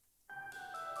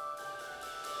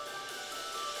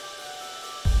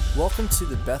Welcome to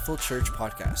the Bethel Church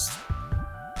Podcast.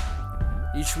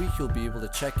 Each week you'll be able to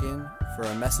check in for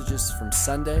our messages from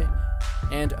Sunday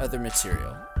and other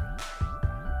material.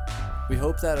 We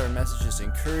hope that our messages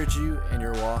encourage you in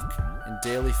your walk in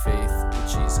daily faith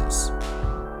with Jesus.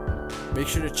 Make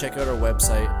sure to check out our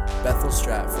website,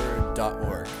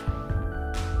 bethelstratford.org.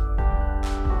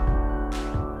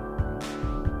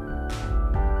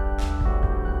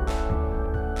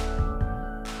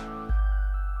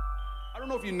 I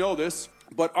don't know if you know this,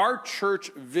 but our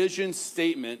church vision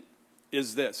statement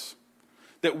is this: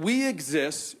 that we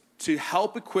exist to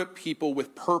help equip people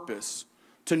with purpose,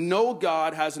 to know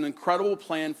God has an incredible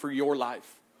plan for your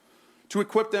life, to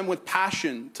equip them with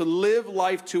passion, to live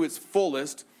life to its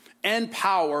fullest, and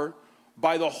power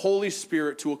by the Holy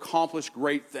Spirit to accomplish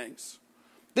great things.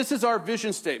 This is our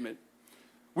vision statement.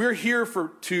 We're here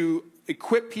to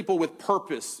equip people with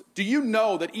purpose. Do you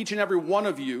know that each and every one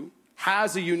of you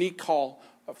has a unique call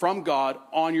from God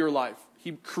on your life?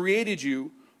 He created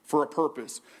you for a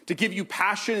purpose, to give you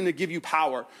passion and to give you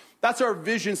power. That's our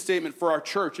vision statement for our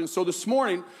church. And so this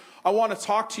morning, I want to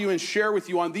talk to you and share with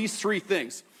you on these three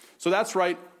things. So that's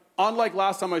right. Unlike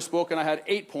last time I spoke and I had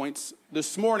 8 points,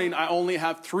 this morning I only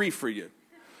have 3 for you.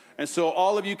 And so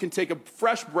all of you can take a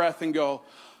fresh breath and go,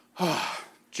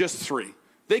 just 3.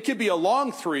 They could be a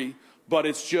long 3, but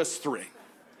it's just 3.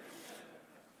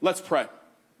 Let's pray.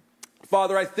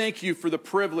 Father, I thank you for the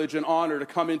privilege and honor to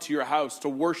come into your house to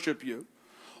worship you.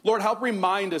 Lord, help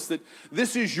remind us that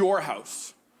this is your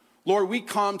house. Lord, we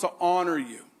come to honor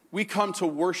you. We come to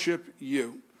worship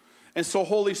you. And so,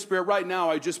 Holy Spirit, right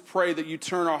now, I just pray that you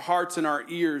turn our hearts and our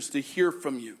ears to hear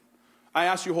from you. I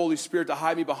ask you, Holy Spirit, to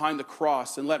hide me behind the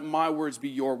cross and let my words be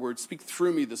your words. Speak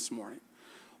through me this morning.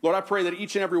 Lord, I pray that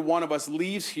each and every one of us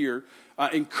leaves here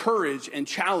encouraged and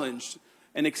challenged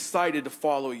and excited to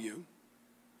follow you.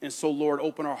 And so, Lord,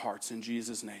 open our hearts in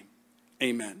Jesus' name.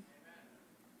 Amen.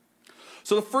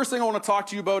 So the first thing I want to talk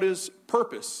to you about is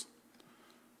purpose.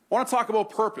 I want to talk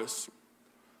about purpose.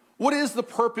 What is the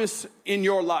purpose in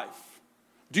your life?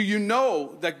 Do you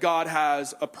know that God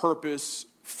has a purpose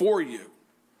for you?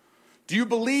 Do you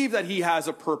believe that he has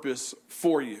a purpose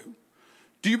for you?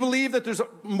 Do you believe that there's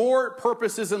more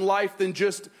purposes in life than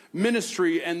just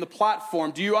ministry and the platform?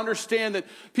 Do you understand that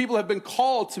people have been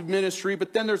called to ministry,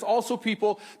 but then there's also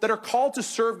people that are called to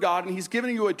serve God, and he's given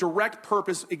you a direct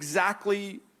purpose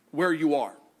exactly where you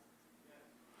are?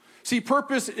 See,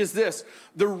 purpose is this: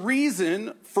 the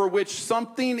reason for which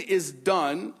something is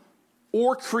done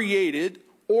or created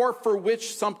or for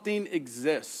which something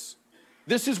exists.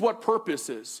 This is what purpose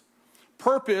is.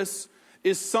 Purpose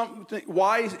is something,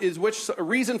 a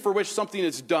reason for which something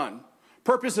is done.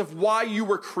 Purpose of why you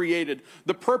were created.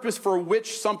 The purpose for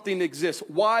which something exists.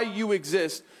 Why you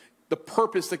exist. The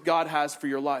purpose that God has for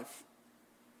your life.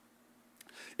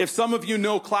 If some of you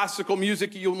know classical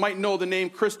music, you might know the name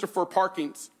Christopher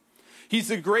Parkins. He's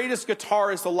the greatest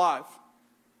guitarist alive.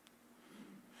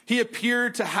 He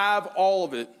appeared to have all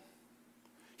of it.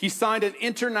 He signed an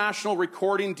international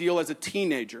recording deal as a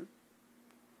teenager.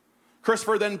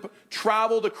 Christopher then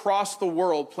traveled across the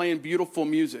world playing beautiful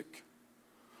music.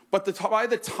 But by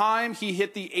the time he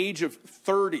hit the age of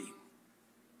 30,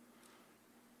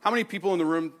 how many people in the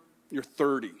room, you're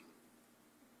 30?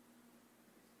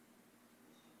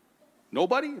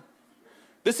 Nobody?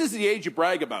 This is the age you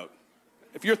brag about.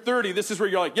 If you're 30, this is where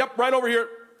you're like, yep, right over here,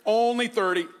 only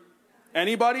 30.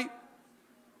 Anybody?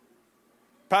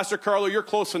 Pastor Carlo, you're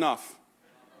close enough.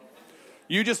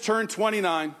 You just turned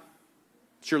 29.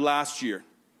 It's your last year.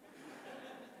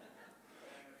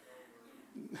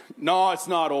 No, it's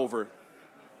not over.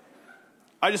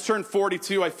 I just turned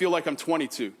 42. I feel like I'm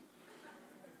 22.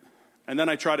 And then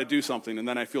I try to do something, and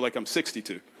then I feel like I'm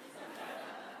 62.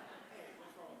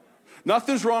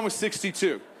 Nothing's wrong with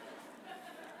 62.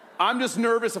 I'm just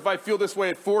nervous if I feel this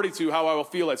way at 42, how I will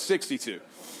feel at 62.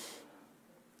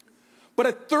 But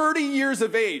at 30 years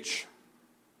of age,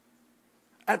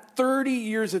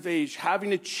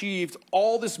 having achieved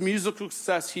all this musical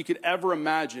success he could ever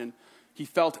imagine, he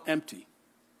felt empty.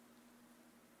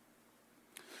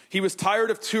 He was tired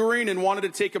of touring and wanted to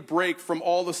take a break from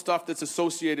all the stuff that's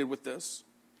associated with this.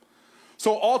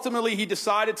 So ultimately, he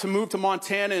decided to move to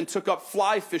Montana and took up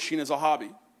fly fishing as a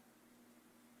hobby.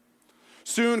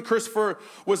 Soon, Christopher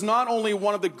was not only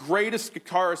one of the greatest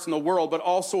guitarists in the world, but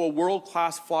also a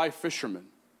world-class fly fisherman.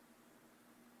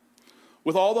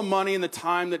 With all the money and the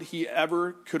time that he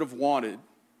ever could have wanted,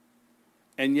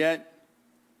 and yet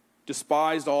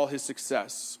despised all his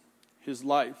success, his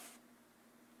life,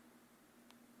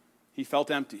 he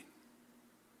felt empty.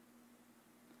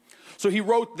 So he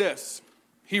wrote this.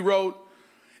 He wrote,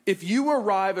 if you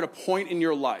arrive at a point in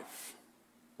your life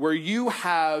where you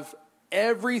have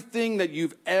everything that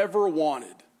you've ever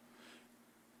wanted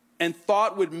and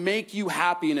thought would make you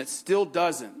happy and it still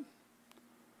doesn't,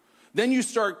 then you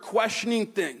start questioning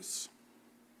things.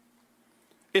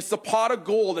 It's the pot of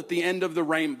gold at the end of the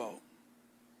rainbow.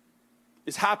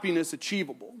 Is happiness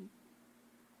achievable?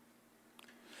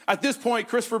 At this point,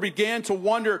 Christopher began to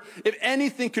wonder if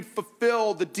anything could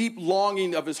fulfill the deep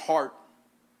longing of his heart.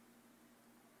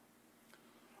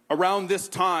 Around this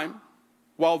time,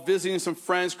 while visiting some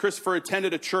friends, Christopher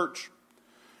attended a church.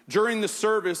 During the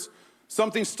service,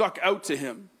 something stuck out to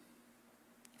him.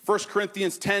 1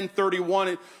 Corinthians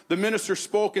 10:31, the minister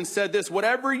spoke and said this: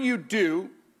 "Whatever you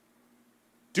do,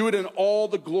 do it in all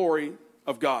the glory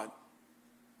of God."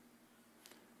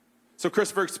 So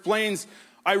Christopher explains,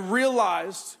 "I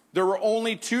realized there were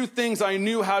only two things I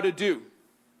knew how to do: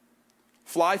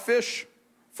 fly fish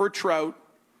for trout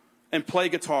and play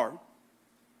guitar.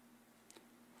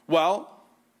 Well,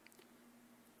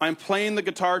 I'm playing the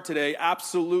guitar today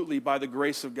absolutely by the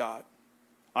grace of God.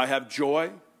 I have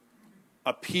joy,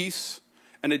 a peace,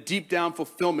 and a deep down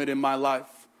fulfillment in my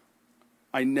life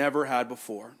I never had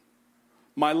before.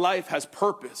 My life has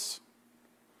purpose.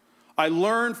 I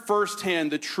learned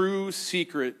firsthand the true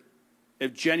secret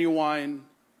of genuine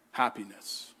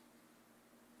happiness."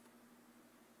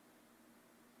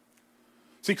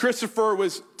 See, Christopher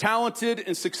was talented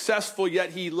and successful,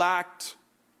 yet he lacked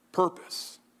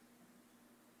purpose.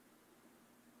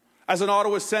 As an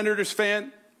Ottawa Senators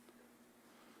fan,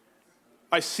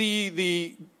 I see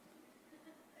the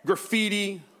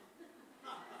graffiti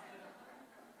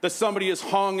that somebody has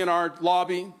hung in our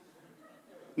lobby.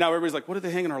 Now everybody's like, what did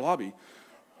they hang in our lobby?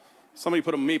 Somebody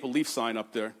put a Maple Leaf sign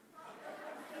up there.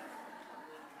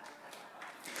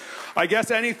 I guess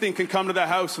anything can come to the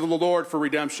house of the Lord for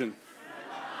redemption.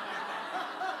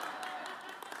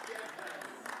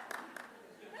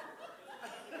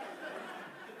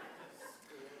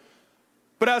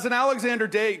 But as an Alexander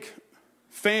Dake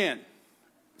fan,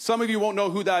 some of you won't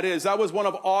know who that is. That was one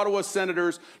of Ottawa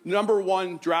Senators'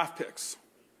 #1 draft picks.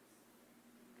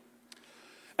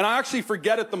 And I actually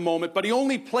forget at the moment, but he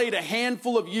only played a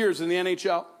handful of years in the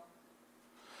NHL.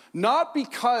 Not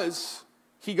because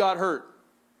he got hurt.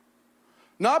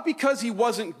 Not because he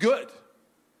wasn't good.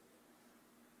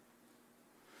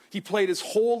 He played his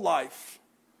whole life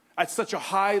at such a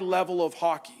high level of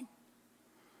hockey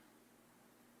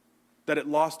that it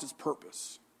lost its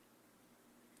purpose.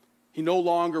 He no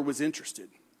longer was interested.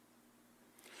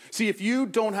 See, if you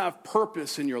don't have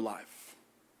purpose in your life,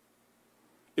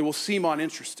 it will seem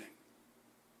uninteresting.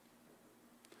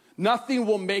 Nothing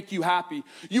will make you happy.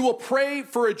 You will pray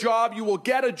for a job, you will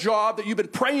get a job that you've been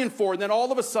praying for, and then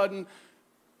all of a sudden,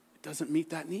 it doesn't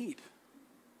meet that need.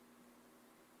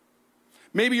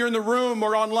 Maybe you're in the room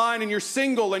or online and you're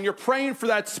single and you're praying for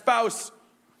that spouse,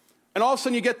 and all of a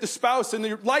sudden you get the spouse and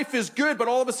your life is good, but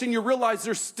all of a sudden you realize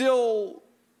there's still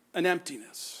an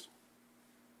emptiness.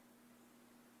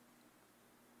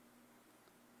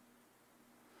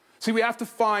 See, we have to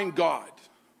find God.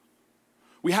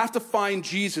 We have to find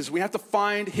Jesus. We have to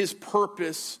find his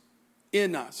purpose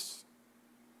in us.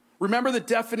 Remember the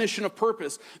definition of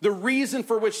purpose: the reason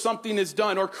for which something is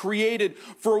done or created,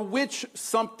 for which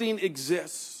something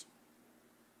exists.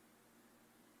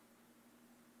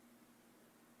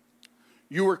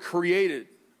 You were created,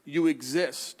 you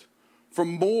exist for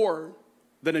more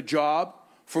than a job,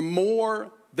 for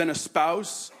more than a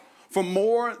spouse, for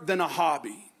more than a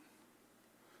hobby.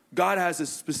 God has a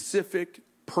specific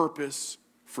purpose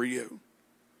for you.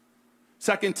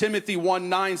 2 Timothy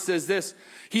 1:9 says this: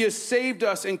 "He has saved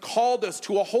us and called us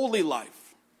to a holy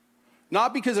life,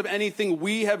 not because of anything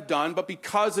we have done, but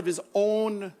because of his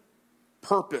own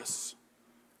purpose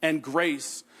and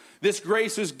grace. This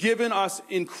grace was given us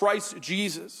in Christ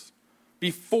Jesus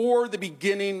before the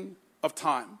beginning of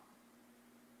time."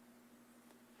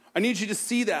 I need you to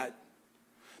see that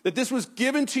this was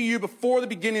given to you before the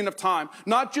beginning of time.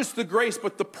 Not just the grace,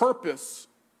 but the purpose.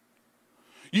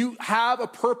 You have a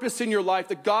purpose in your life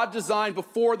that God designed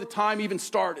before the time even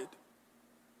started.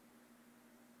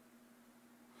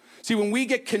 See, when we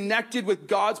get connected with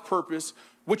God's purpose,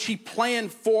 which he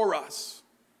planned for us,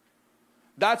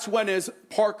 that's when, as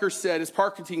Parker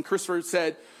and Christopher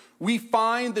said, we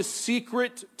find the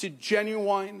secret to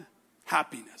genuine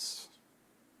happiness.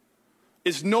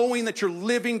 Is knowing that you're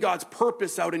living God's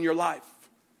purpose out in your life.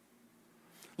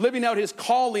 Living out his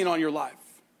calling on your life.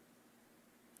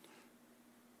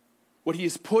 What he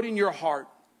has put in your heart,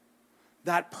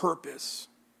 that purpose.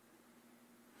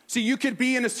 See, you could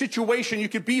be in a situation, you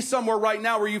could be somewhere right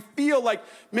now where you feel like,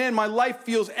 man, my life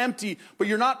feels empty, but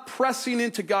you're not pressing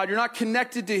into God, you're not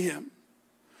connected to him.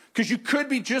 Because you could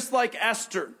be just like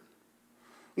Esther.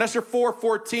 In Esther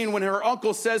 4:14, when her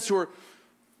uncle says to her,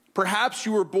 perhaps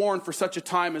you were born for such a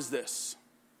time as this.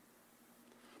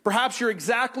 Perhaps you're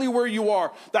exactly where you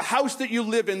are, the house that you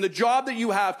live in, the job that you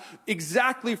have,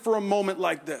 exactly for a moment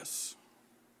like this.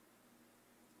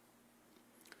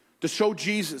 To show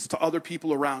Jesus to other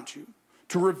people around you,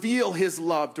 to reveal his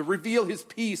love, to reveal his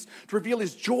peace, to reveal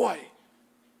his joy,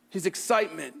 his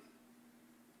excitement,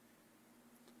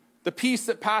 the peace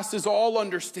that passes all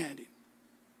understanding.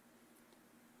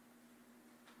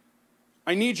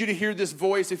 I need you to hear this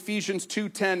voice, Ephesians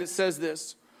 2:10, it says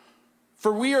this,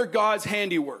 for we are God's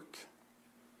handiwork.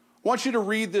 I want you to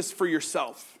read this for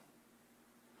yourself.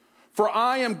 For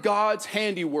I am God's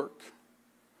handiwork,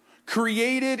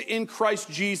 created in Christ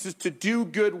Jesus to do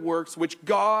good works, which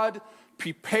God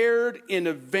prepared in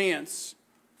advance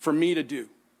for me to do.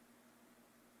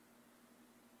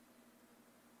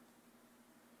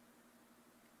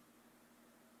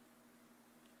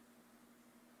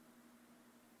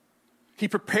 He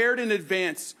prepared in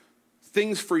advance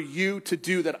things for you to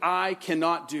do that I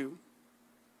cannot do.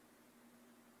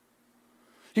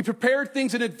 He prepared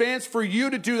things in advance for you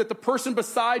to do that the person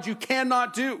beside you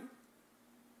cannot do.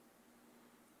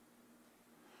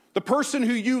 The person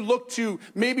who you look to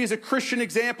maybe as a Christian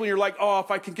example, you're like, oh, if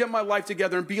I can get my life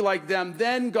together and be like them,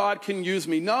 then God can use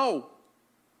me. No.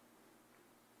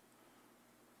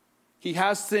 He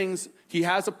has things, he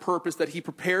has a purpose that he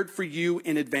prepared for you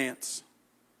in advance,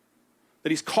 that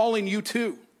he's calling you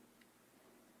to.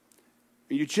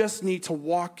 And you just need to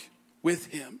walk with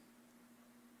him.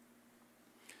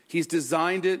 He's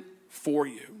designed it for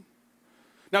you.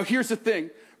 Now, here's the thing.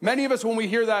 Many of us, when we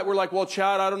hear that, we're like, well,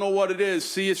 Chad, I don't know what it is.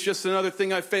 See, it's just another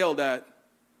thing I failed at.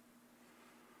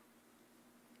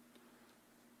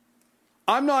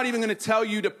 I'm not even going to tell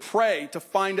you to pray to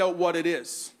find out what it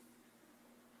is.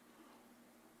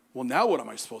 Well, now what am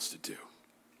I supposed to do?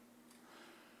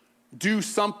 Do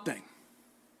something.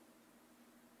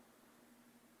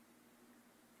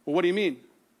 Well, what do you mean?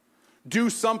 Do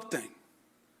something.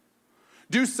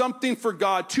 Do something for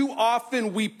God. Too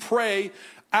often we pray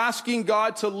asking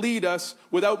God to lead us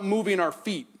without moving our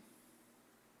feet.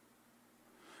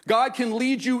 God can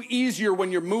lead you easier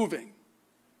when you're moving.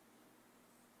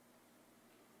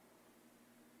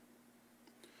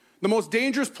 The most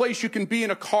dangerous place you can be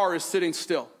in a car is sitting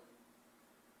still.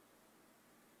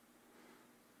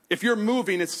 If you're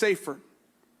moving, it's safer.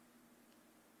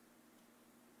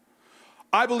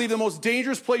 I believe the most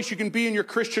dangerous place you can be in your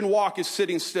Christian walk is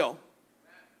sitting still.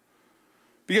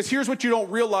 Because here's what you don't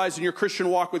realize in your Christian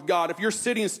walk with God. If you're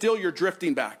sitting still, you're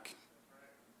drifting back.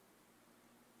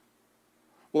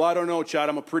 Well, I don't know, Chad,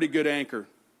 I'm a pretty good anchor.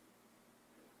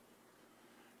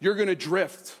 You're going to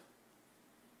drift.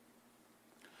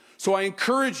 So I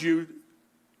encourage you,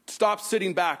 stop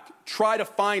sitting back. Try to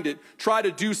find it. Try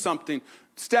to do something.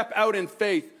 Step out in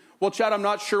faith. Well, Chad, I'm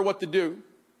not sure what to do.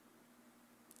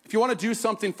 If you want to do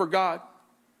something for God,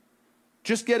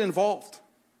 just get involved.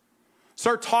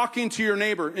 Start talking to your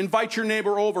neighbor. Invite your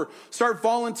neighbor over. Start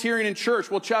volunteering in church.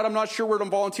 Well, Chad, I'm not sure where to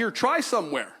volunteer. Try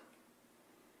somewhere.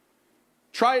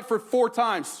 Try it for 4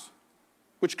 times,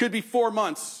 which could be 4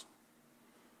 months.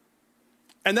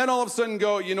 And then all of a sudden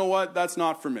go, you know what? That's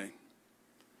not for me.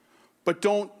 But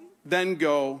don't then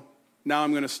go, now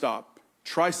I'm going to stop.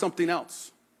 Try something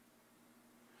else.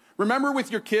 Remember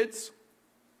with your kids,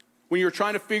 when you're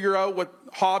trying to figure out what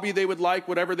hobby they would like,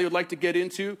 whatever they would like to get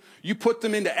into, you put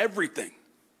them into everything.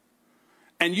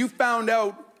 And you found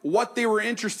out what they were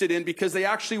interested in because they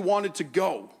actually wanted to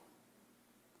go.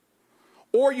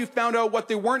 Or you found out what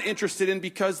they weren't interested in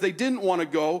because they didn't want to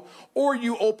go. Or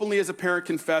you openly as a parent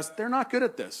confessed, they're not good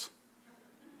at this.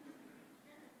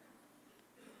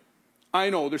 I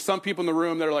know, there's some people in the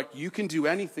room that are like, you can do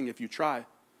anything if you try.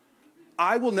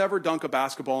 I will never dunk a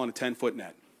basketball in a 10-foot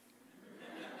net.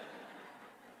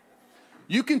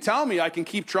 You can tell me I can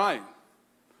keep trying.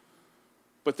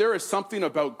 But there is something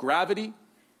about gravity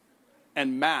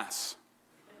and mass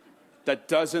that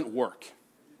doesn't work.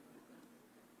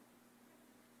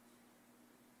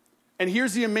 And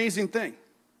here's the amazing thing.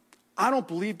 I don't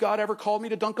believe God ever called me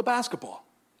to dunk a basketball.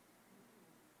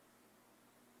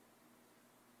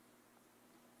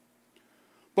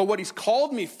 But what he's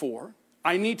called me for,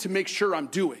 I need to make sure I'm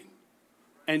doing.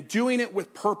 And doing it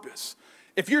with purpose.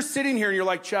 If you're sitting here and you're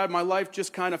like, Chad, my life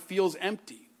just kind of feels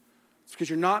empty, it's because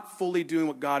you're not fully doing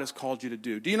what God has called you to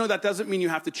do. Do you know that doesn't mean you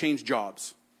have to change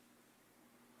jobs?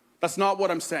 That's not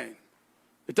what I'm saying.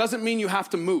 It doesn't mean you have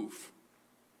to move.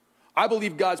 I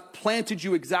believe God's planted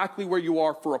you exactly where you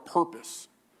are for a purpose.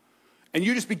 And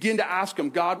you just begin to ask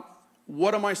him, God,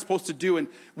 What am I supposed to do? And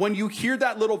when you hear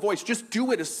that little voice, just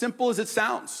do it, as simple as it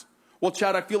sounds. Well,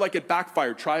 Chad, I feel like it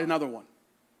backfired. Try another one.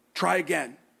 Try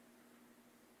again.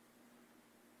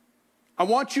 I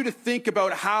want you to think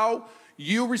about how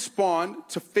you respond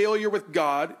to failure with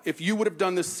God if you would have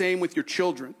done the same with your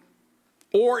children,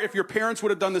 or if your parents would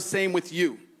have done the same with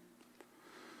you.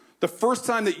 The first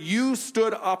time that you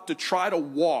stood up to try to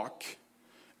walk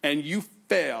and you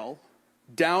fell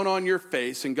down on your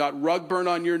face and got rug burn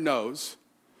on your nose,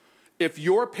 if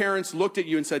your parents looked at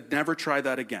you and said, never try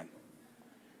that again.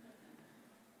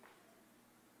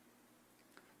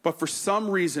 But for some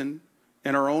reason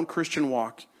in our own Christian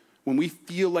walk, when we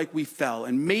feel like we fell,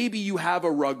 and maybe you have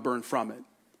a rug burn from it,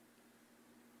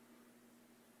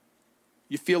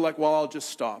 you feel like, well, I'll just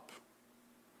stop.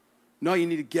 No, you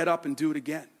need to get up and do it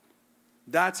again.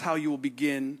 That's how you will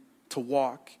begin to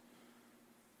walk.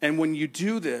 And when you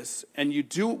do this, and you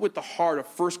do it with the heart of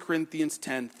 1 Corinthians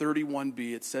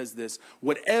 10:31b, it says this: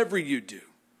 whatever you do,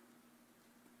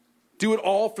 do it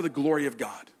all for the glory of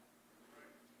God.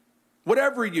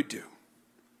 Whatever you do.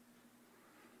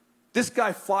 This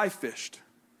guy fly fished.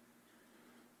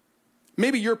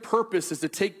 Maybe your purpose is to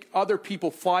take other people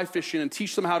fly fishing and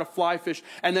teach them how to fly fish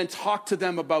and then talk to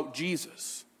them about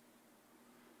Jesus.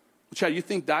 Chad, you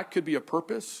think that could be a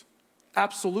purpose?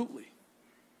 Absolutely.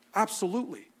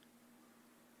 Absolutely.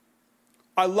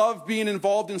 I love being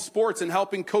involved in sports and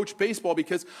helping coach baseball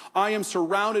because I am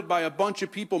surrounded by a bunch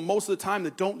of people most of the time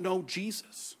that don't know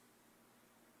Jesus.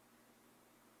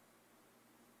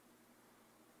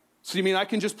 So you mean I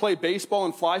can just play baseball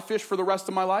and fly fish for the rest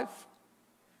of my life?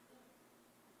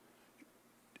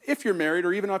 If you're married,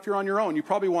 or even if you're on your own, you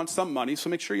probably want some money, so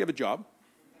make sure you have a job.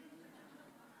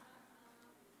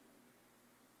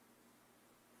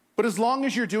 But as long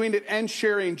as you're doing it and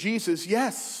sharing Jesus,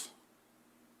 yes.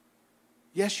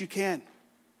 Yes, you can.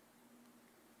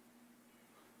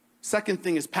 Second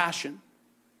thing is passion.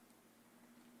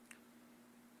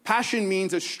 Passion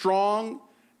means a strong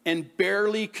and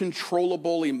barely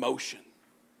controllable emotion.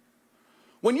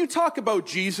 When you talk about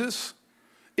Jesus,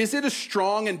 is it a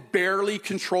strong and barely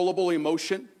controllable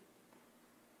emotion?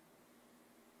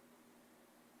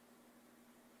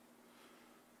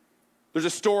 There's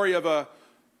a story of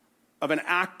an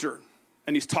actor,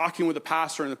 and he's talking with a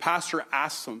pastor, and the pastor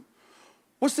asks him,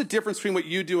 what's the difference between what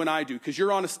you do and I do? Because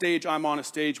you're on a stage, I'm on a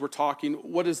stage, we're talking.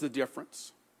 What is the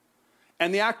difference?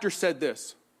 And the actor said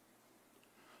this: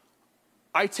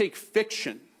 I take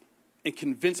fiction and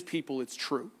convince people it's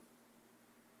true.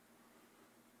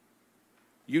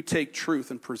 You take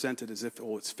truth and present it as if,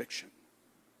 oh, it's fiction.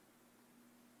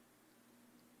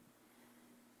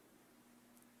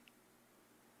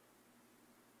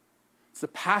 It's the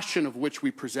passion of which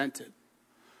we present it.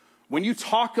 When you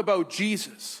talk about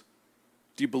Jesus,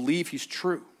 do you believe he's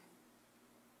true?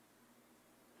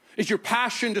 Is your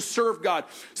passion to serve God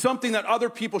something that other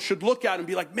people should look at and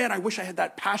be like, man, I wish I had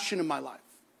that passion in my life.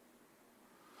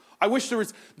 I wish there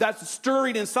was that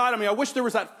stirring inside of me. I wish there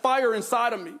was that fire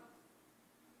inside of me. I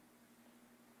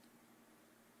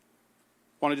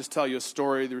want to just tell you a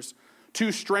story. There's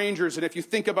two strangers, and if you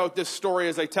think about this story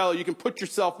as I tell it, you can put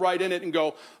yourself right in it and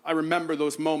go, I remember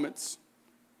those moments.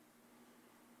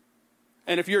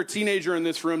 And if you're a teenager in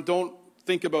this room, don't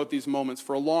think about these moments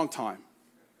for a long time.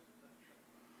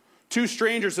 Two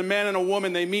strangers, a man and a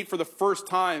woman, they meet for the first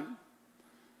time.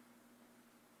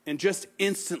 And just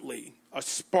instantly, a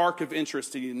spark of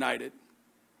interest is ignited.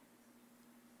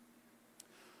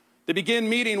 They begin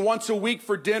meeting once a week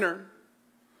for dinner,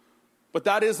 but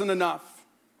that isn't enough.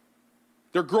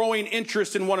 Their growing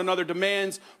interest in one another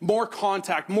demands more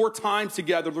contact, more time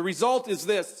together. The result is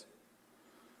this: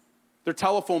 their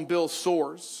telephone bill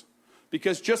soars.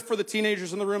 Because just for the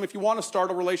teenagers in the room, if you want to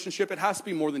start a relationship, it has to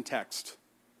be more than text.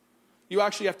 You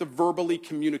actually have to verbally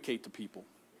communicate to people.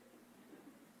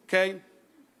 Okay?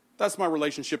 That's my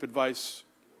relationship advice.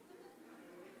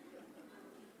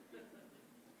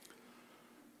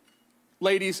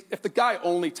 Ladies, if the guy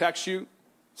only texts you,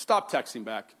 stop texting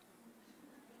back.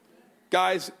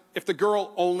 Guys, if the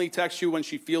girl only texts you when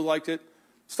she feels like it,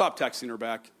 stop texting her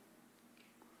back.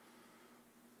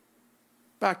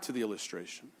 Back to the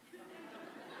illustration.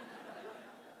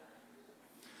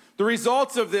 The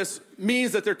results of this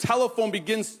means that their telephone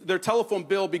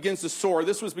bill begins to soar.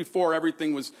 This was before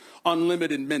everything was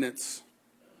unlimited minutes.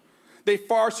 They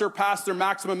far surpassed their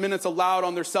maximum minutes allowed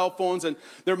on their cell phones, and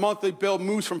their monthly bill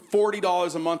moves from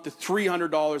 $40 a month to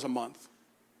 $300 a month.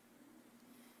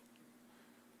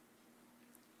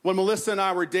 When Melissa and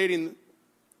I were dating,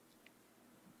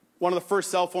 one of the first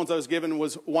cell phones I was given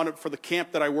was one for the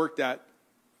camp that I worked at.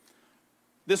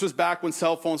 This was back when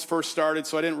cell phones first started,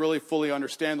 so I didn't really fully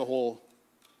understand the whole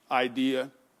idea.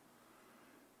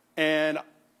 And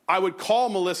I would call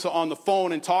Melissa on the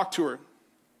phone and talk to her,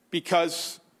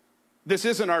 because this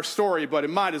isn't our story, but it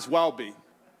might as well be.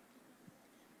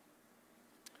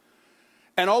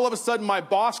 And all of a sudden, my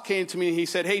boss came to me and he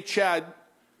said, "Hey, Chad,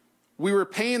 we were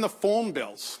paying the phone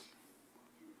bills.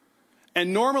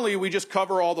 And normally we just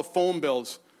cover all the phone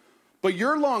bills. But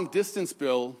your long distance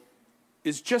bill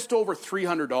is just over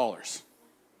 $300.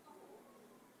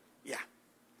 Yeah.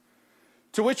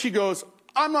 To which he goes,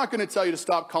 "I'm not going to tell you to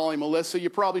stop calling Melissa. You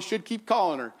probably should keep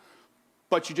calling her.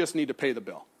 But you just need to pay the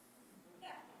bill."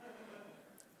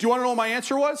 Do you want to know what my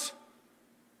answer was?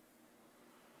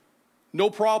 No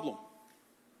problem.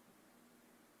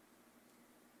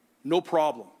 No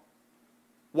problem.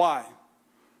 Why?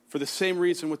 For the same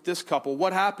reason with this couple.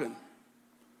 What happened?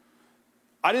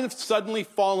 I didn't suddenly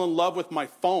fall in love with my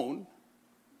phone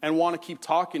and want to keep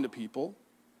talking to people.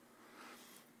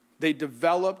 They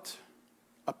developed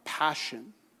a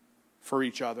passion for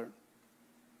each other.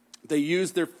 They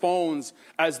used their phones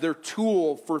as their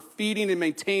tool for feeding and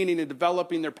maintaining and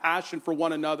developing their passion for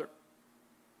one another.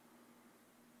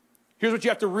 Here's what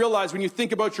you have to realize when you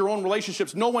think about your own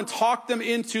relationships. No one talked them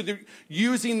into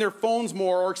using their phones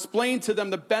more or explained to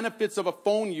them the benefits of a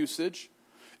phone usage.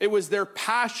 It was their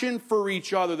passion for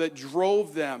each other that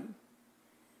drove them.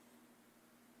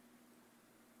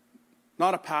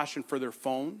 Not a passion for their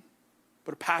phone,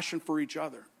 but a passion for each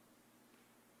other.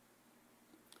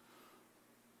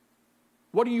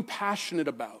 What are you passionate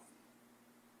about?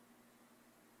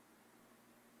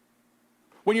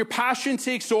 When your passion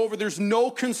takes over, there's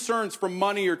no concerns for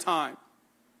money or time,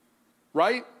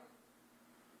 right?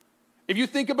 If you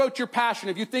think about your passion,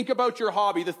 if you think about your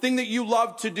hobby, the thing that you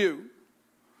love to do,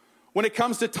 when it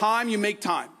comes to time, you make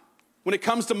time. When it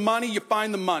comes to money, you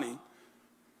find the money.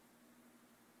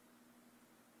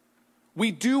 We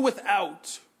do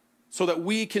without so that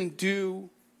we can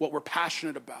do what we're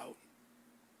passionate about.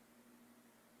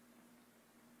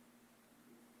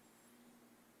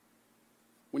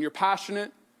 When you're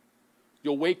passionate,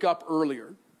 you'll wake up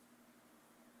earlier.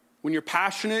 When you're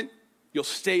passionate, you'll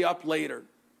stay up later,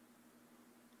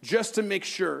 just to make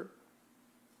sure.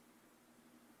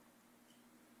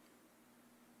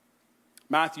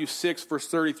 Matthew 6, verse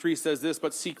 33 says this,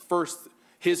 "But seek first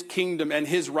his kingdom and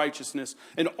his righteousness,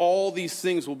 and all these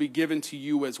things will be given to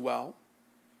you as well."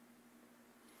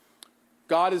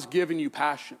 God has given you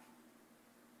passion.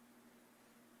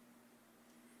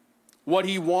 What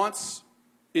he wants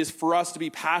is for us to be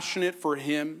passionate for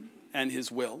him and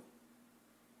his will.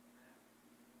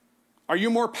 Are you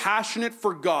more passionate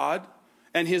for God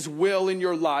and his will in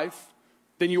your life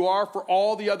than you are for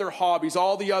all the other hobbies,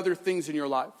 all the other things in your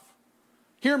life?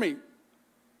 Hear me.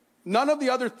 None of the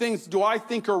other things do I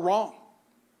think are wrong.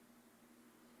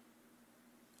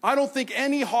 I don't think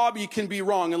any hobby can be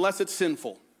wrong unless it's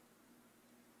sinful.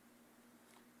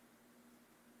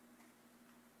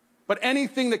 But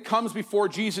anything that comes before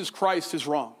Jesus Christ is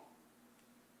wrong.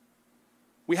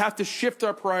 We have to shift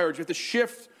our priorities. We have to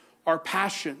shift our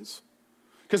passions.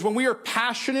 Because when we are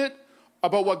passionate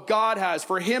about what God has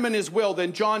for him and his will,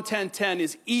 then John 10:10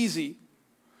 is easy.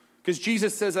 Because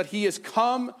Jesus says that he has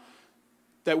come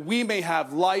that we may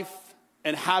have life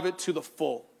and have it to the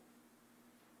full.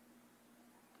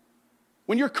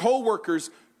 When your coworkers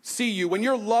see you, when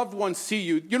your loved ones see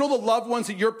you, you know the loved ones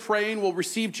that you're praying will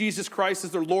receive Jesus Christ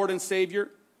as their Lord and Savior?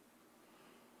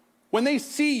 When they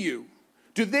see you,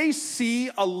 do they see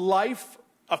a life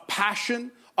of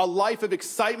passion, a life of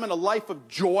excitement, a life of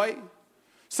joy,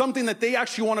 something that they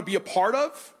actually want to be a part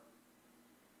of?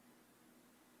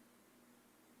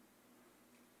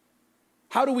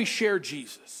 How do we share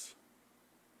Jesus?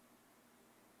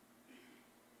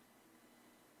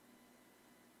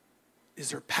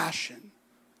 Is there passion?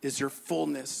 Is there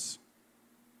fullness?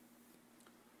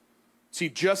 See,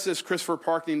 just as Christopher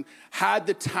Parkman had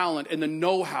the talent and the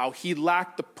know-how, he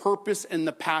lacked the purpose and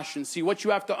the passion. See, what you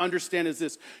have to understand is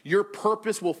this: your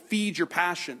purpose will feed your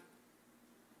passion.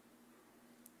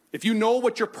 If you know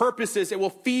what your purpose is, it will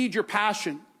feed your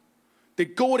passion. They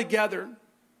go together.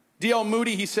 D.L.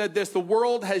 Moody, he said this: "The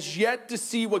world has yet to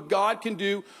see what God can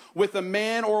do with a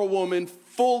man or a woman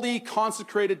fully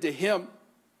consecrated to him.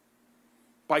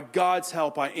 By God's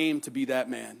help, I aim to be that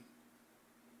man."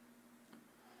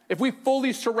 If we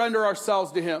fully surrender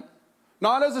ourselves to him,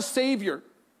 not as a savior,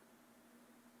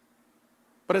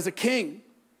 but as a king,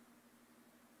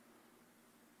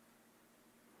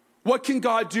 what can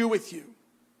God do with you?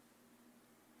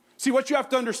 See, what you have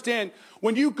to understand,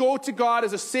 when you go to God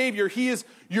as a savior, he is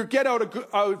your get out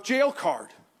of jail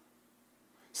card.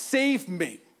 Save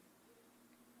me.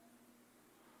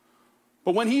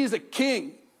 But when he is a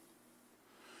king,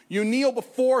 You kneel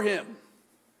before him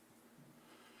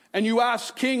and you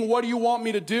ask, King, what do you want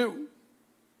me to do?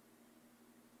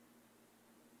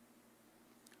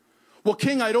 Well,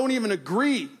 King, I don't even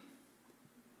agree.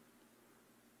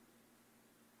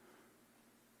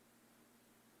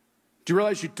 Do you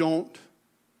realize you don't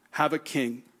have a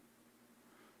king?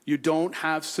 You don't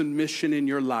have submission in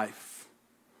your life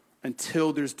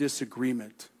until there's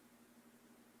disagreement.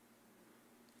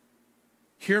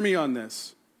 Hear me on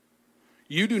this.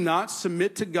 You do not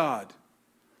submit to God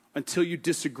until you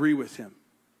disagree with him.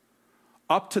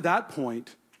 Up to that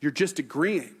point, you're just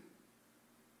agreeing.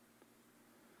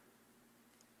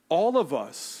 All of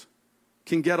us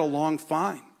can get along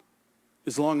fine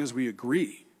as long as we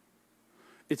agree.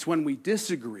 It's when we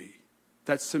disagree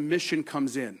that submission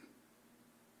comes in.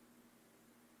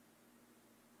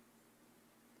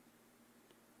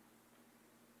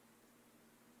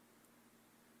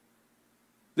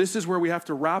 This is where we have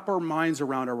to wrap our minds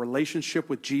around our relationship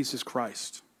with Jesus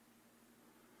Christ.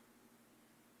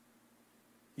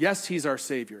 Yes, he's our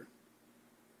Savior,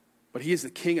 but he is the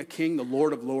King of Kings, the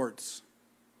Lord of Lords.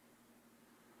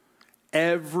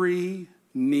 Every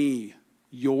knee,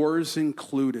 yours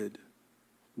included,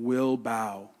 will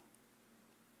bow.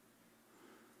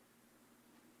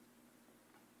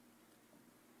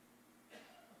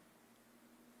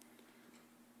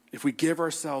 If we give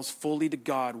ourselves fully to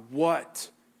God, what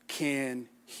can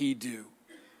he do?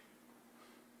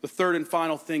 The third and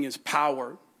final thing is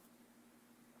power.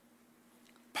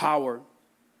 Power.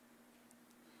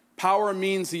 Power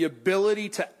means the ability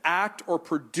to act or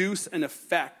produce an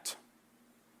effect,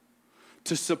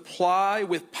 to supply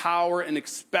with power and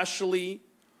especially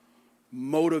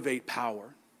motivate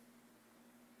power.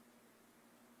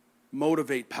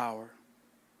 Motivate power.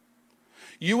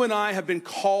 You and I have been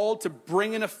called to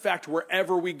bring an effect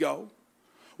wherever we go.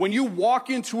 When you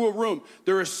walk into a room,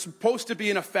 there is supposed to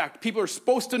be an effect. People are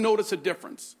supposed to notice a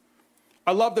difference.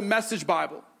 I love the Message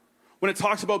Bible when it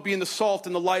talks about being the salt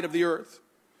and the light of the earth.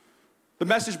 The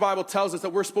Message Bible tells us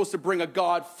that we're supposed to bring a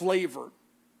God flavor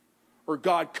or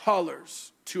God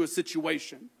colors to a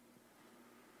situation.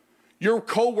 Your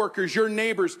coworkers, your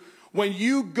neighbors, when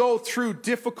you go through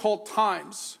difficult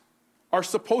times, are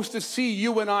supposed to see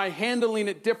you and I handling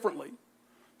it differently.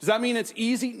 Does that mean it's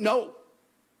easy? No.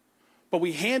 But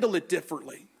we handle it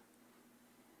differently.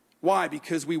 Why?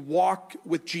 Because we walk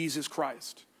with Jesus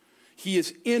Christ. He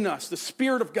is in us. The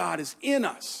Spirit of God is in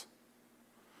us.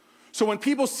 So when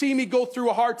people see me go through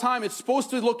a hard time, it's supposed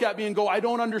to look at me and go, I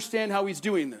don't understand how he's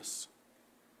doing this.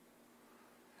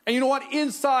 And you know what?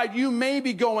 Inside, you may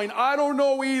be going, I don't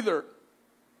know either.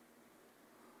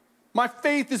 My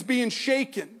faith is being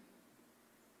shaken.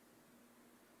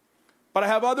 But I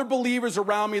have other believers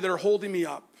around me that are holding me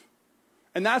up.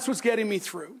 And that's what's getting me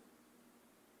through.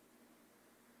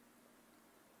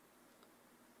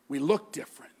 We look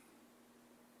different.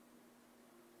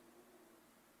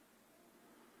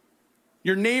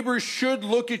 Your neighbors should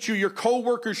look at you. Your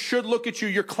coworkers should look at you.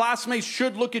 Your classmates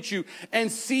should look at you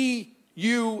and see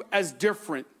you as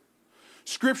different.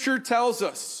 Scripture tells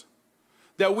us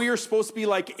that we are supposed to be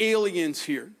like aliens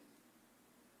here.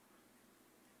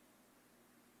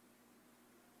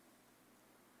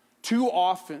 Too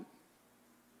often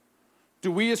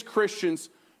do we as Christians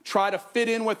try to fit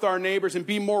in with our neighbors and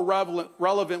be more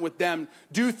relevant with them,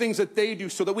 do things that they do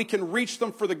so that we can reach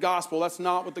them for the gospel. That's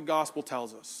not what the gospel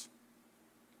tells us.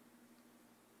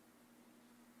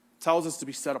 It tells us to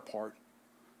be set apart.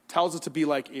 It tells us to be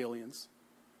like aliens.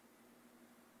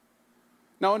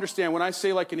 Now understand, when I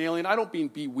say like an alien, I don't mean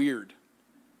be weird.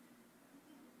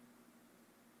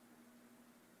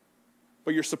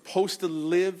 But you're supposed to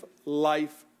live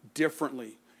life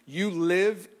differently. You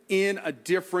live in a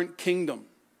different kingdom.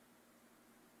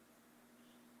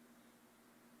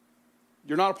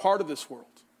 You're not a part of this world.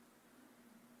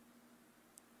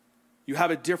 You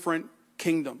have a different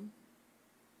kingdom.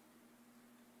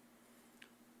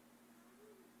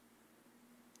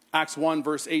 Acts 1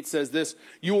 verse 8 says this,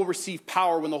 you will receive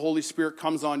power when the Holy Spirit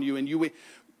comes on you, and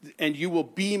you will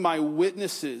be my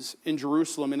witnesses in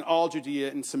Jerusalem, in all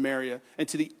Judea and Samaria, and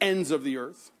to the ends of the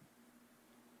earth.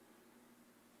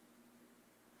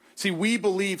 See, we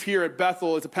believe here at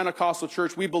Bethel, as a Pentecostal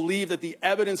church, we believe that the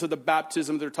evidence of the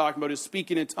baptism they're talking about is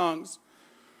speaking in tongues.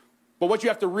 But what you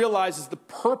have to realize is the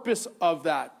purpose of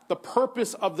that, the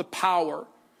purpose of the power,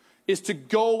 is to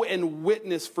go and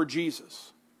witness for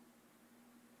Jesus.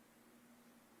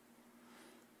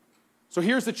 So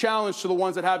here's the challenge to the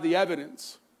ones that have the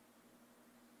evidence.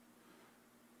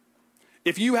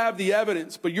 If you have the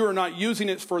evidence, but you are not using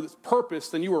it for this purpose,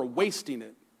 then you are wasting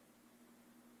it.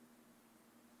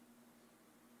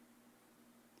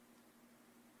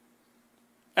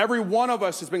 Every one of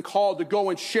us has been called to go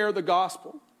and share the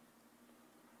gospel.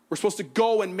 We're supposed to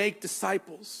go and make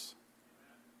disciples.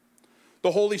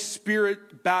 The Holy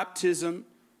Spirit baptism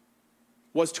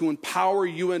was to empower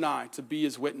you and I to be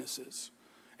his witnesses.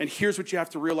 And here's what you have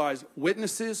to realize.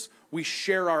 Witnesses, we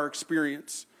share our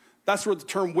experience. That's where the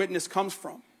term witness comes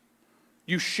from.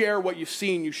 You share what you've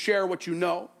seen. You share what you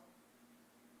know.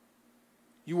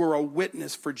 You are a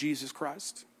witness for Jesus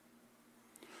Christ.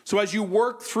 So as you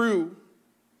work through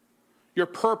your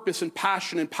purpose and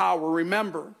passion and power,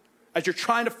 remember, as you're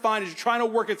trying to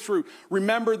work it through,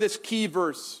 remember this key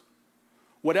verse.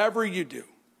 Whatever you do,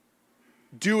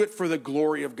 do it for the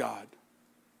glory of God.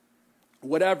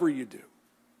 Whatever you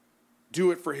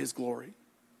do it for his glory.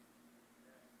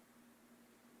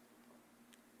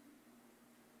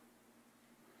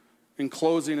 In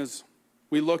closing, as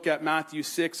we look at Matthew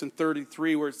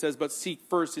 6:33, where it says, but seek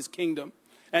first his kingdom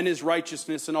and his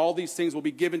righteousness, and all these things will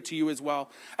be given to you as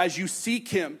well. As you seek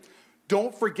him,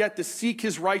 don't forget to seek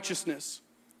his righteousness.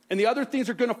 And the other things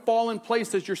are going to fall in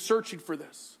place as you're searching for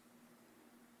this.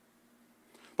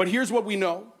 But here's what we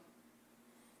know.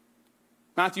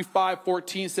 Matthew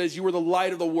 5:14 says, you are the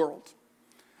light of the world.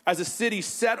 As a city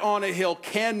set on a hill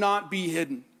cannot be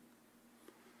hidden.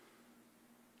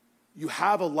 You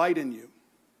have a light in you.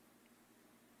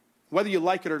 Whether you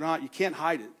like it or not, you can't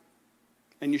hide it.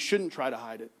 And you shouldn't try to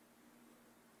hide it.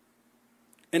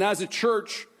 And as a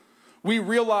church, we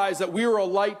realize that we are a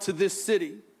light to this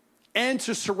city and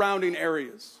to surrounding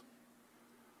areas.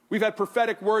 We've had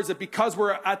prophetic words that because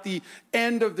we're at the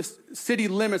end of the city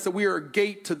limits, that we are a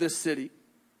gate to this city.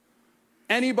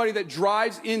 Anybody that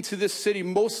drives into this city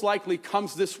most likely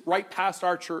comes this right past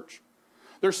our church.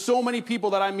 There's so many people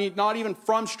that I meet, not even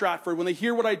from Stratford. When they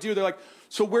hear what I do, they're like,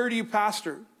 so where do you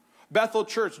pastor? Bethel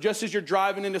Church. Just as you're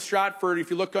driving into Stratford,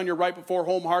 if you look on your right before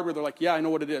Home Hardware, they're like, yeah, I know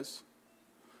what it is.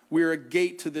 We are a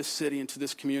gate to this city and to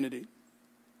this community.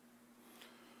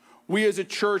 We as a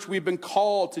church, we've been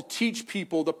called to teach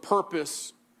people the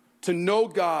purpose to know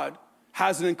God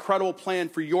has an incredible plan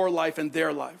for your life and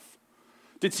their life.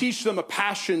 To teach them a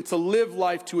passion to live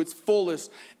life to its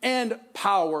fullest and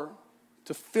power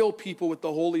to fill people with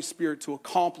the Holy Spirit to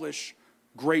accomplish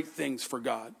great things for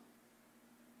God.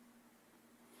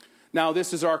 Now,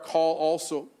 this is our call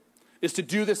also, is to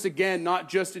do this again, not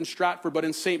just in Stratford, but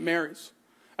in St. Mary's,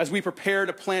 as we prepare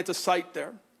to plant a site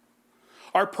there.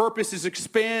 Our purpose is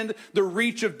expand the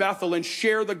reach of Bethel and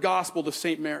share the gospel to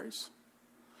St. Mary's.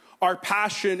 Our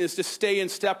passion is to stay in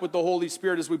step with the Holy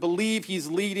Spirit as we believe he's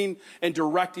leading and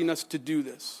directing us to do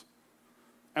this.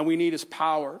 And we need his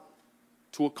power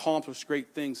to accomplish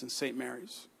great things in St.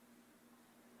 Mary's.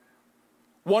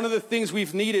 One of the things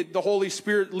we've needed the Holy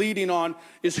Spirit leading on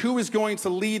is who is going to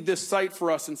lead this site for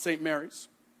us in St. Mary's.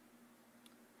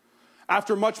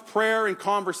 After much prayer and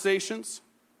conversations,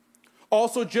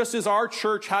 also just as our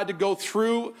church had to go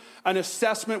through an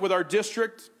assessment with our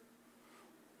district,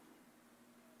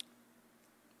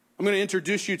 I'm going to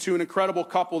introduce you to an incredible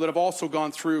couple that have also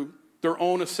gone through their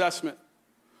own assessment.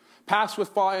 Passed with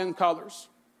flying colors.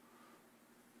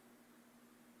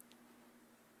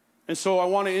 And so I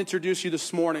want to introduce you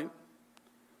this morning.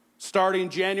 Starting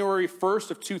January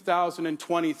 1st of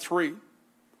 2023,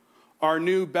 our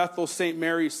new Bethel St.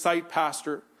 Mary's site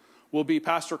pastor will be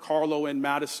Pastor Carlo and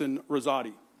Madison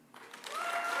Rosati.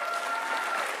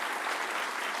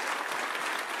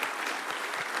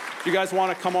 If you guys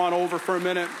want to come on over for a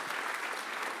minute.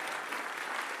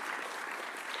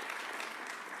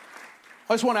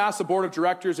 I just want to ask the board of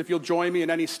directors if you'll join me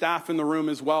and any staff in the room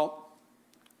as well.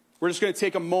 We're just going to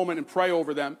take a moment and pray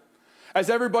over them. As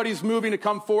everybody's moving to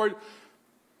come forward,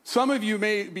 some of you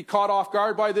may be caught off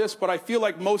guard by this, but I feel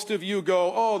like most of you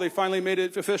go, oh, they finally made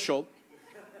it official.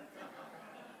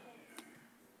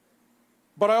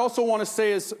 But I also want to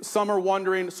say, as some are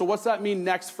wondering, so what's that mean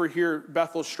next for here,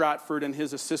 Bethel Stratford and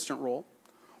his assistant role?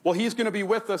 Well, he's going to be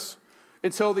with us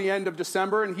until the end of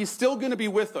December, and he's still going to be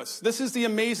with us. This is the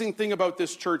amazing thing about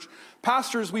this church.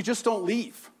 Pastors, we just don't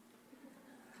leave.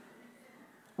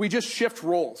 We just shift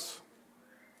roles.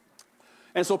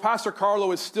 And so Pastor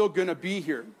Carlo is still going to be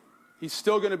here. He's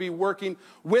still going to be working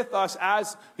with us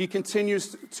as he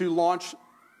continues to launch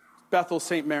Bethel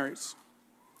St. Mary's.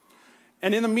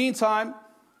 And in the meantime,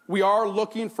 we are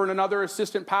looking for another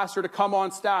assistant pastor to come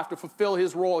on staff to fulfill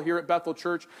his role here at Bethel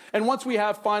Church. And once we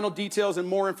have final details and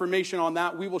more information on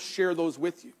that, we will share those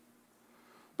with you.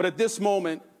 But at this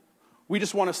moment, we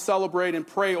just want to celebrate and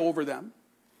pray over them.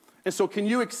 And so can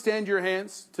you extend your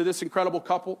hands to this incredible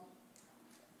couple?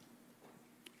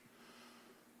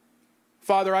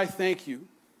 Father, I thank you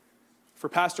for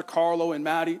Pastor Carlo and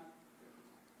Maddie.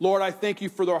 Lord, I thank you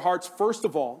for their hearts, first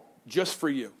of all, just for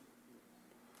you.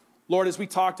 Lord, as we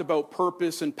talked about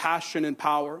purpose and passion and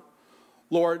power,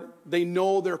 Lord, they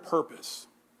know their purpose.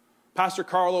 Pastor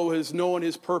Carlo has known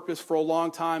his purpose for a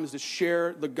long time is to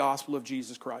share the gospel of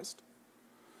Jesus Christ.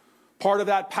 Part of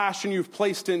that passion you've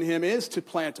placed in him is to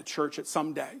plant a church at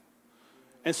some day.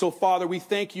 And so, Father, we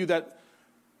thank you that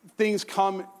things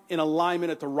come in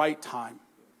alignment at the right time.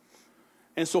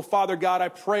 And so, Father God, I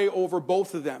pray over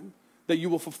both of them that you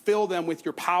will fulfill them with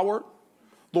your power,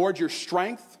 Lord, your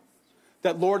strength,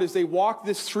 that, Lord, as they walk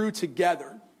this through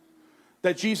together,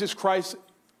 that Jesus Christ,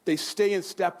 they stay in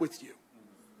step with you.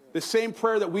 The same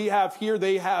prayer that we have here,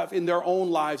 they have in their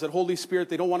own lives. That Holy Spirit,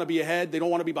 they don't want to be ahead, they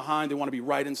don't want to be behind, they want to be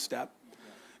right in step.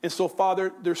 And so,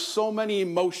 Father, there's so many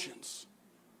emotions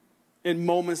in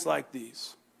moments like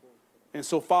these. And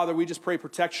so, Father, we just pray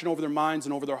protection over their minds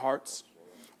and over their hearts.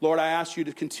 Lord, I ask you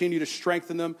to continue to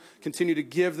strengthen them, continue to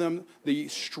give them the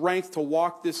strength to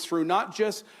walk this through, not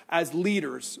just as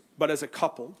leaders, but as a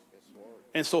couple.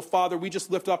 And so, Father, we just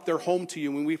lift up their home to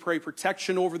you, and we pray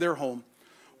protection over their home.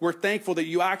 We're thankful that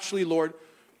you actually, Lord,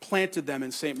 planted them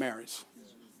in St. Mary's.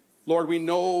 Lord, we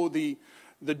know the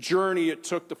journey it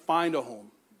took to find a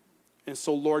home. And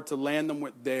so, Lord, to land them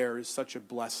with there is such a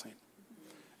blessing.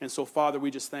 And so, Father, we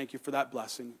just thank you for that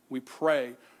blessing. We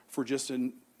pray for just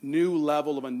a new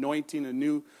level of anointing, a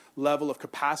new level of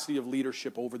capacity of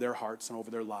leadership over their hearts and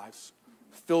over their lives.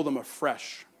 Fill them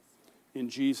afresh. In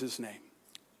Jesus' name,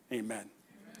 amen.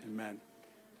 Amen.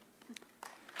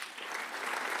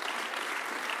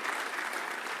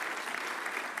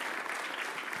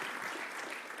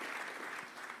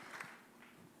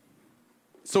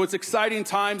 So it's exciting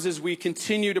times as we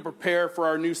continue to prepare for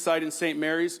our new site in St.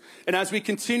 Mary's. And as we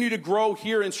continue to grow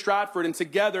here in Stratford, and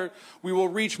together we will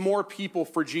reach more people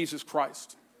for Jesus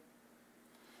Christ.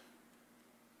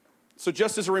 So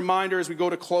just as a reminder as we go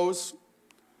to close,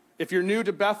 if you're new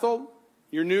to Bethel,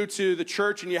 you're new to the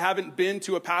church and you haven't been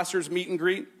to a pastor's meet and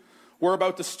greet, we're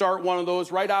about to start one of those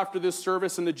right after this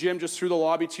service in the gym just through the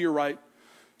lobby to your right.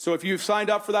 So if you've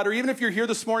signed up for that, or even if you're here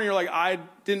this morning, you're like, I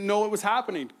didn't know it was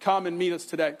happening, come and meet us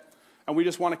today. And we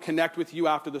just want to connect with you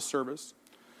after the service.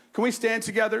 Can we stand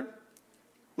together?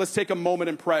 Let's take a moment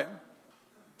and pray.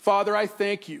 Father, I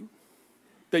thank you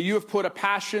that you have put a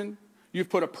passion, you've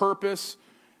put a purpose,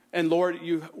 and Lord,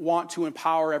 you want to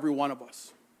empower every one of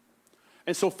us.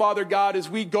 And so, Father God, as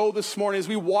we go this morning, as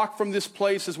we walk from this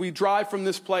place, as we drive from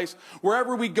this place,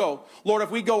 wherever we go, Lord, if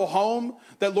we go home,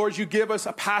 that, Lord, you give us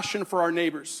a passion for our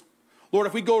neighbors. Lord,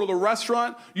 if we go to the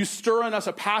restaurant, you stir in us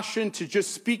a passion to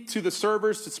just speak to the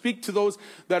servers, to speak to those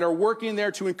that are working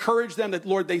there, to encourage them that,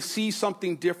 Lord, they see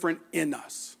something different in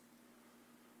us.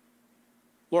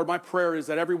 Lord, my prayer is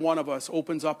that every one of us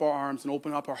opens up our arms and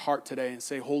open up our heart today and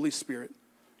say, Holy Spirit,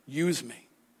 use me.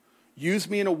 Use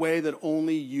me in a way that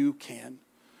only you can.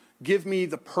 Give me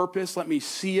the purpose. Let me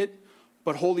see it.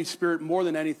 But Holy Spirit, more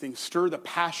than anything, stir the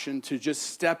passion to just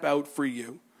step out for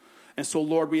you. And so,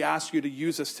 Lord, we ask you to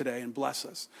use us today and bless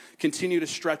us. Continue to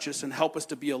stretch us and help us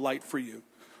to be a light for you.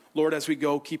 Lord, as we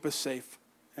go, keep us safe.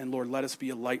 And Lord, let us be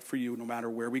a light for you no matter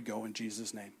where we go. In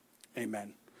Jesus' name,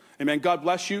 amen. Amen. God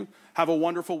bless you. Have a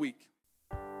wonderful week.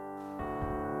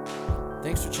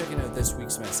 Thanks for checking out this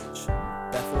week's message,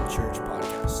 Bethel Church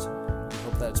Podcast. We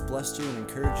hope that it's blessed you and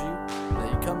encouraged you, and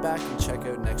that you come back and check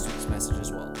out next week's message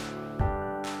as well.